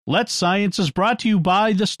Let's Science is brought to you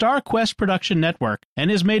by the StarQuest Production Network and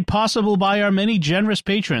is made possible by our many generous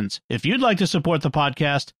patrons. If you'd like to support the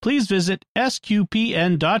podcast, please visit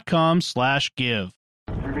sqpn.com/give.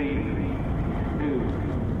 3, 2,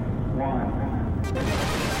 1.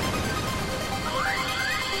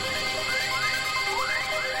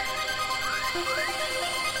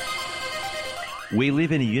 We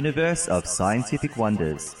live in a universe of scientific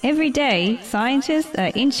wonders. Every day, scientists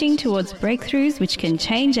are inching towards breakthroughs which can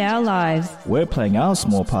change our lives. We're playing our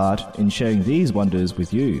small part in sharing these wonders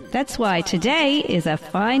with you. That's why today is a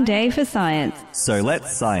fine day for science. So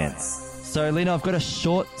let's science. So, Lena, I've got a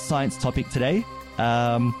short science topic today. You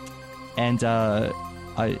are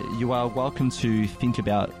welcome to think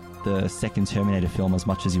about the second Terminator film as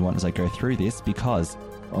much as you want as I go through this, because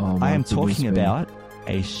I am talking about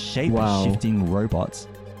a shape-shifting robot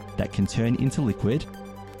that can turn into liquid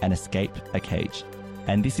and escape a cage.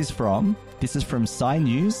 And this is from Sci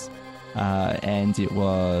News, and it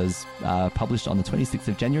was published on the 26th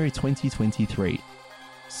of January 2023.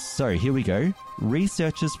 So here we go.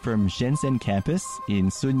 Researchers from Shenzhen campus in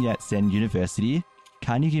Sun Yat-sen University,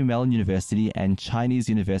 Carnegie Mellon University, and Chinese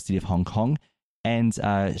University of Hong Kong, and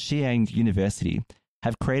Xi'an University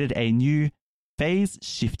have created a new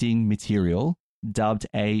phase-shifting material dubbed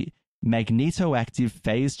a magnetoactive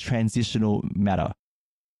phase transitional matter.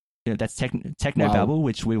 That's technobabble, wow,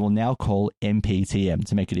 which we will now call MPTM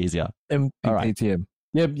to make it easier. MPTM. Right.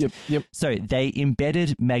 Yep. So they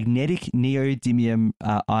embedded magnetic neodymium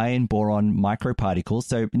iron boron microparticles.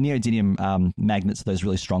 So neodymium magnets are those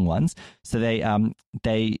really strong ones. So they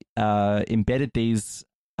embedded these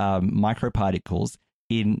microparticles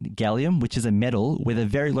in gallium, which is a metal with a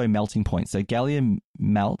very low melting point. So gallium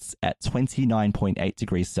melts at 29.8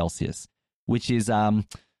 degrees Celsius, which is about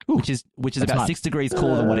hot. 6 degrees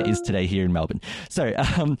cooler than what it is today here in Melbourne. So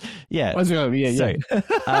yeah. So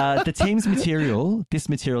the team's material, this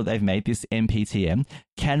material they've made, this MPTM,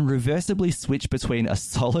 can reversibly switch between a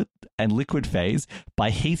solid and liquid phase by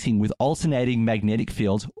heating with alternating magnetic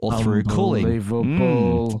field or through cooling.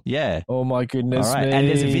 Unbelievable. Yeah. Oh my goodness. All right. Me. And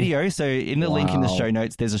there's a video. So in the link in the show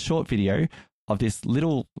notes, there's a short video of this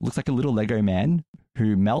looks like a little Lego man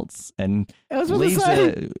who melts and passes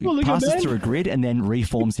through a grid and then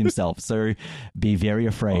reforms himself. So be very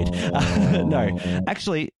afraid. No,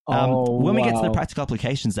 actually, when we get to the practical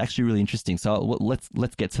applications, it's actually really interesting. So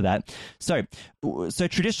let's get to that. So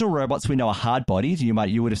traditional robots we know are hard-bodied. You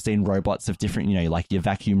would have seen robots of different, like your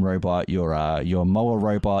vacuum robot, your mower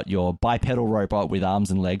robot, your bipedal robot with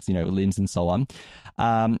arms and legs, limbs and so on.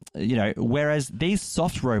 Whereas these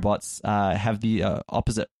soft robots have the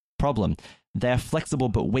opposite problem. They're flexible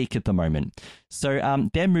but weak at the moment. So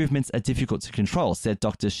their movements are difficult to control, said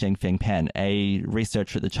Dr. Shengfeng Pan, a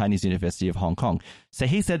researcher at the Chinese University of Hong Kong. So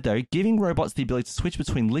he said, though, giving robots the ability to switch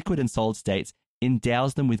between liquid and solid states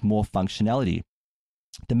endows them with more functionality.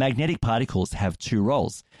 The magnetic particles have two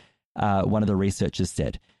roles, one of the researchers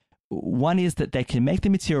said. One is that they can make the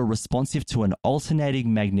material responsive to an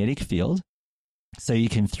alternating magnetic field, so you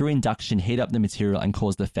can, through induction, heat up the material and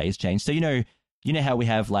cause the phase change. So you know how we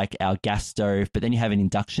have like our gas stove, but then you have an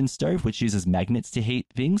induction stove which uses magnets to heat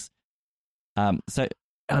things. And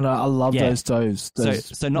I love those stoves.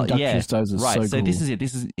 So not induction stoves are right. So cool. This is it.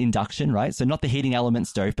 This is induction, right? So not the heating element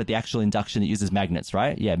stove, but the actual induction that uses magnets,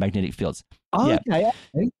 right? Yeah, magnetic fields. Oh, yeah.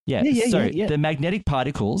 Okay. Yeah. The magnetic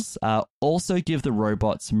particles also give the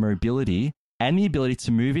robots mobility and the ability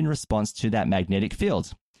to move in response to that magnetic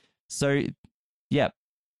field. So, yeah.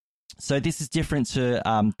 So this is different to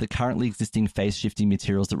the currently existing phase-shifting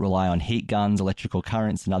materials that rely on heat guns, electrical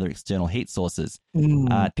currents, and other external heat sources.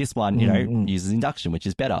 This one, uses induction, which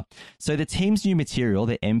is better. So the team's new material,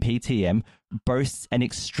 the MPTM, boasts an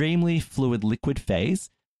extremely fluid liquid phase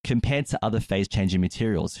compared to other phase-changing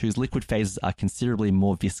materials, whose liquid phases are considerably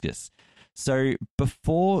more viscous. So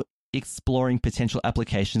before exploring potential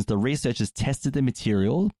applications, the researchers tested the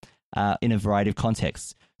material in a variety of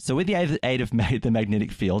contexts. So with the aid of the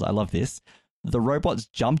magnetic field, I love this, the robots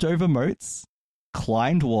jumped over moats,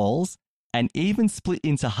 climbed walls, and even split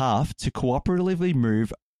into half to cooperatively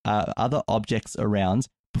move other objects around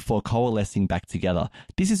before coalescing back together.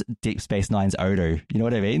 This is Deep Space Nine's Odo. You know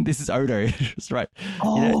what I mean? This is Odo. That's right. Think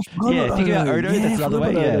about Odo. That's another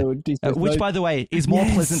way. Which, by the way, is more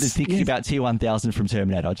pleasant than thinking about T-1000 from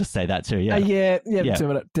Terminator. I'll just say that too. Yeah.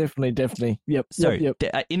 Terminator. Definitely. Yep. So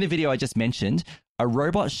in the video I just mentioned, a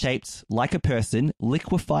robot shaped like a person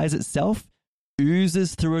liquefies itself,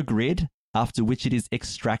 oozes through a grid, after which it is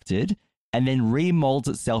extracted, and then remolds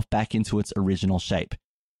itself back into its original shape.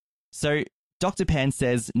 So Dr. Pan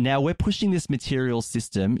says, now we're pushing this material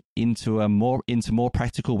system into more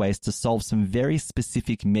practical ways to solve some very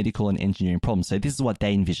specific medical and engineering problems. So this is what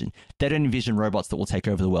they envision. They don't envision robots that will take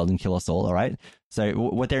over the world and kill us all right? So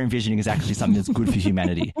what they're envisioning is actually something that's good for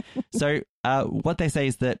humanity. So what they say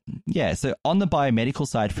is that, so on the biomedical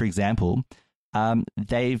side, for example,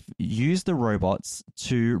 they've used the robots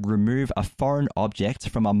to remove a foreign object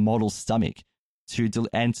from a model's stomach to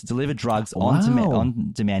deliver drugs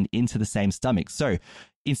on demand into the same stomach. So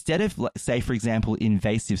instead of, say, for example,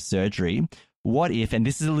 invasive surgery, what if, and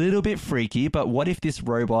this is a little bit freaky, but what if this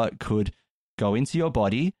robot could go into your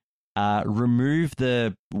body, remove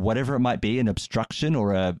the whatever it might be, an obstruction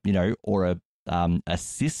or a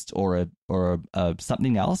cyst or a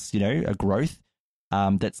something else, a growth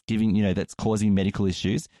that's that's causing medical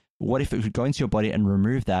issues. What if it could go into your body and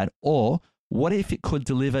remove that? Or what if it could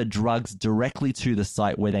deliver drugs directly to the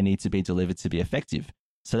site where they need to be delivered to be effective?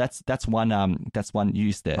 So that's one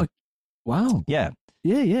use there. Oh, wow. Yeah.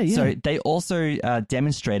 Yeah. So they also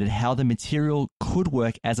demonstrated how the material could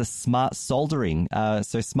work as a smart soldering.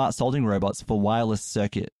 So smart soldering robots for wireless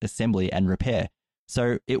circuit assembly and repair.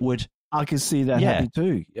 So it would. I can see that happening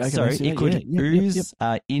too. So it could ooze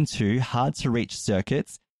into hard to reach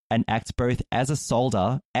circuits and act both as a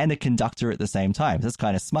solder and a conductor at the same time. That's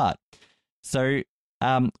kind of smart. So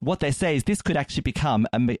what they say is this could actually become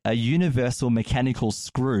a universal mechanical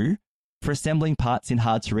screw for assembling parts in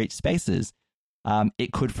hard-to-reach spaces.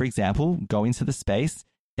 It could, for example, go into the space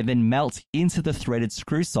and then melt into the threaded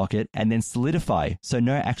screw socket and then solidify, so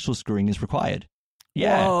no actual screwing is required.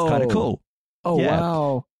 Yeah, Whoa. It's kind of cool. Oh, yeah.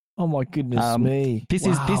 wow. Oh, my goodness me. This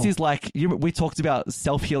is like, we talked about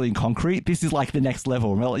self-healing concrete. This is like the next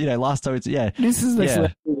level. Last time, This is next level.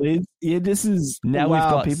 Yeah, this is... Now we've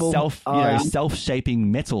got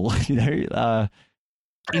self-shaping metal,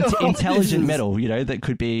 intelligent metal, that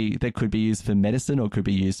could be used for medicine or could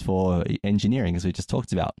be used for engineering, as we just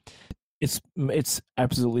talked about. It's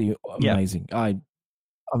absolutely amazing. So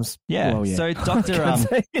Dr.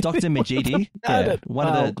 Majidi, one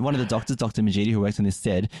of the doctors, Dr. Majidi, who works on this,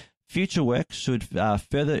 said future work should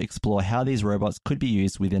further explore how these robots could be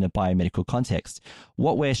used within a biomedical context.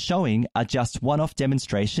 What we're showing are just one-off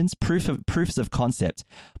demonstrations, proofs of concept,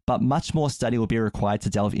 but much more study will be required to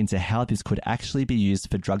delve into how this could actually be used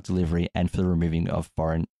for drug delivery and for the removing of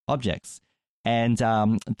foreign objects. And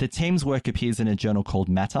the team's work appears in a journal called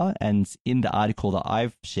Matter, and in the article that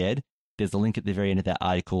I've shared, there's a link at the very end of that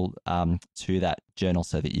article to that journal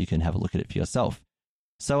so that you can have a look at it for yourself.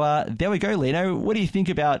 So there we go, Lino. What do you think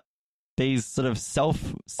about these sort of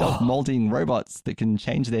self-molding robots that can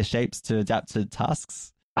change their shapes to adapt to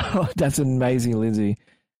tasks? Oh, that's amazing, Lindsay.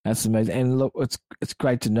 That's amazing. And look, it's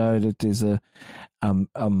great to know that there's a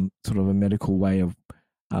sort of a medical way of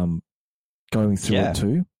going through it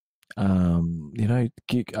too.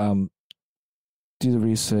 Do the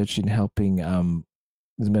research in helping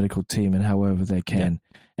the medical team and however they can.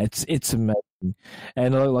 Yeah. It's amazing.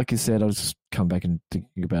 And like you said, I was just come back and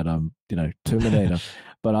thinking about Terminator.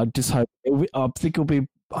 But I just hope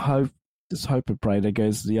just hope and pray that it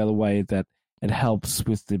goes the other way, that it helps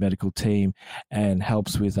with the medical team and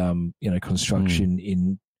helps with construction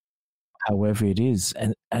in however it is.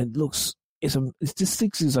 And it looks this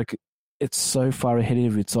thing is like it's so far ahead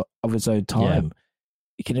of its own time. Yeah.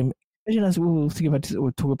 You can imagine as we'll think about this,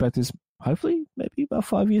 we'll talk about this hopefully maybe about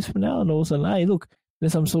 5 years from now, and all of a sudden, hey, look,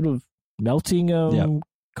 there's some sort of melting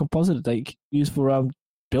composite that you can use for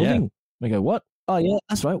building. We go, what? Oh yeah,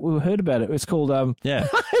 that's right. We heard about it. It's called what's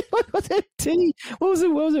that? What was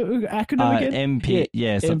it? Acronym again?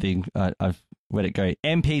 MP. Something. I've where'd it go?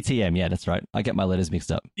 MPTM. Yeah, that's right. I get my letters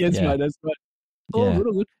mixed up. That's right. Oh,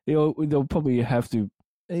 good. They'll probably have to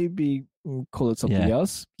maybe call it something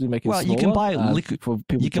else to make it smaller. You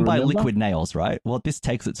can buy liquid nails, right? Well, this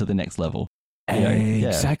takes it to the next level.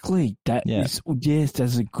 Exactly. That's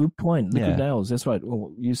a good point. Liquid nails. That's right.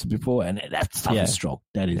 Well, we used it before, and that stuff is strong.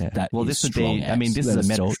 That is that. Well, this would be. I mean, this is a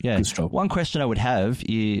metal. One question I would have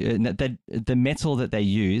is that the metal that they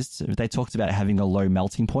used. They talked about having a low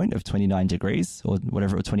melting point of 29 degrees or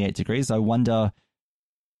whatever, or 28 degrees. I wonder.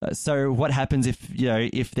 So what happens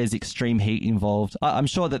if there's extreme heat involved? I'm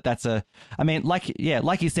sure that's like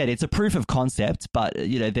you said, it's a proof of concept, but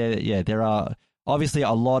there are obviously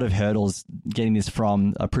a lot of hurdles getting this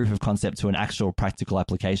from a proof of concept to an actual practical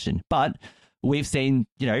application. But we've seen,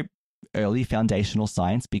 early foundational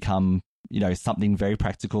science become, something very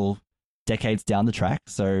practical decades down the track.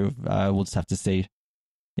 So we'll just have to see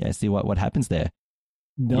what happens there.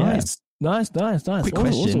 Nice. Nice. Quick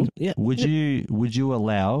question. Awesome. Yeah. Would you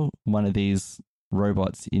allow one of these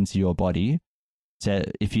robots into your body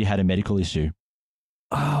if you had a medical issue?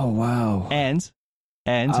 Oh, wow. And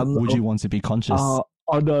would you want to be conscious? Oh,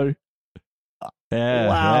 no. Yeah,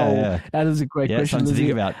 Wow. yeah. That is a great question. Something to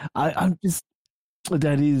think about. I'm just,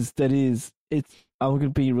 that is, I'm going to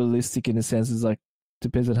be realistic in the sense, it's like,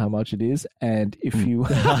 depends on how much it is. And if you,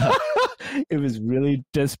 it was really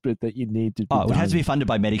desperate that you need to. It would have to be funded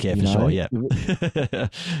by Medicare for sure. Yeah.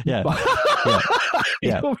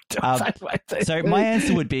 So my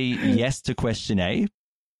answer would be yes to question A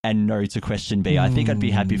and no to question B. I think I'd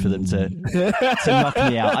be happy for them to knock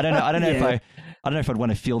me out. I don't know if I'd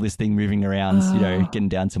want to feel this thing moving around, getting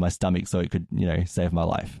down to my stomach so it could, save my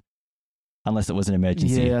life. Unless it was an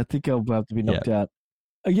emergency. Yeah, I think I'll have to be knocked out.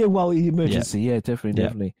 Emergency. Yeah,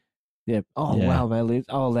 definitely. Yeah. Oh, wow, man.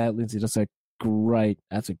 Lindsay, that's a great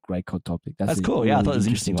topic. That's cool. Yeah, I thought it was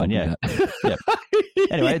an interesting one. Yeah. Yeah.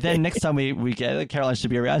 Anyway, then next time we get Caroline should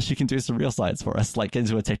be around, she can do some real science for us, like get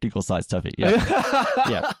into a technical science topic. Yeah.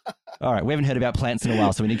 Yeah. All right. We haven't heard about plants in a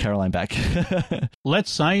while, so we need Caroline back. Let's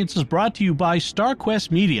Science is brought to you by StarQuest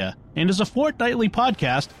Media and is a fortnightly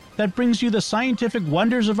podcast that brings you the scientific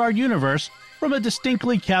wonders of our universe from a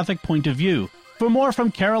distinctly Catholic point of view. For more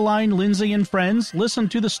from Caroline, Lindsay, and friends, listen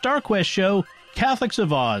to the StarQuest show, Catholics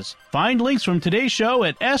of Oz. Find links from today's show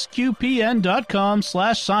at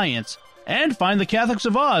sqpn.com/science and find the Catholics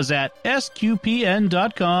of Oz at sqpn.com/Oz.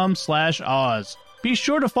 Be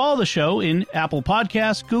sure to follow the show in Apple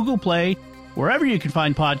Podcasts, Google Play, wherever you can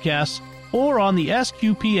find podcasts, or on the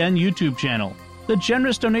SQPN YouTube channel. The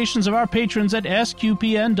generous donations of our patrons at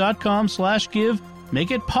sqpn.com/give make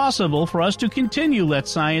it possible for us to continue Let's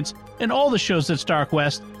Science and all the shows at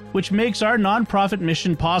StarQuest, which makes our nonprofit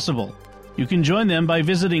mission possible. You can join them by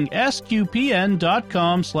visiting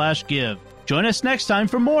sqpn.com/give. Join us next time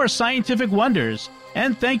for more scientific wonders,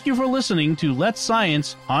 and thank you for listening to Let's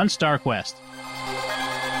Science on StarQuest.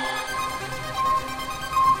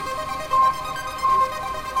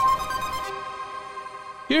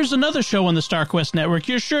 Here's another show on the StarQuest network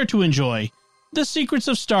you're sure to enjoy, The Secrets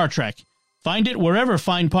of Star Trek. Find it wherever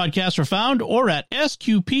fine podcasts are found or at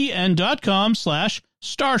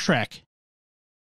sqpn.com/Star Trek.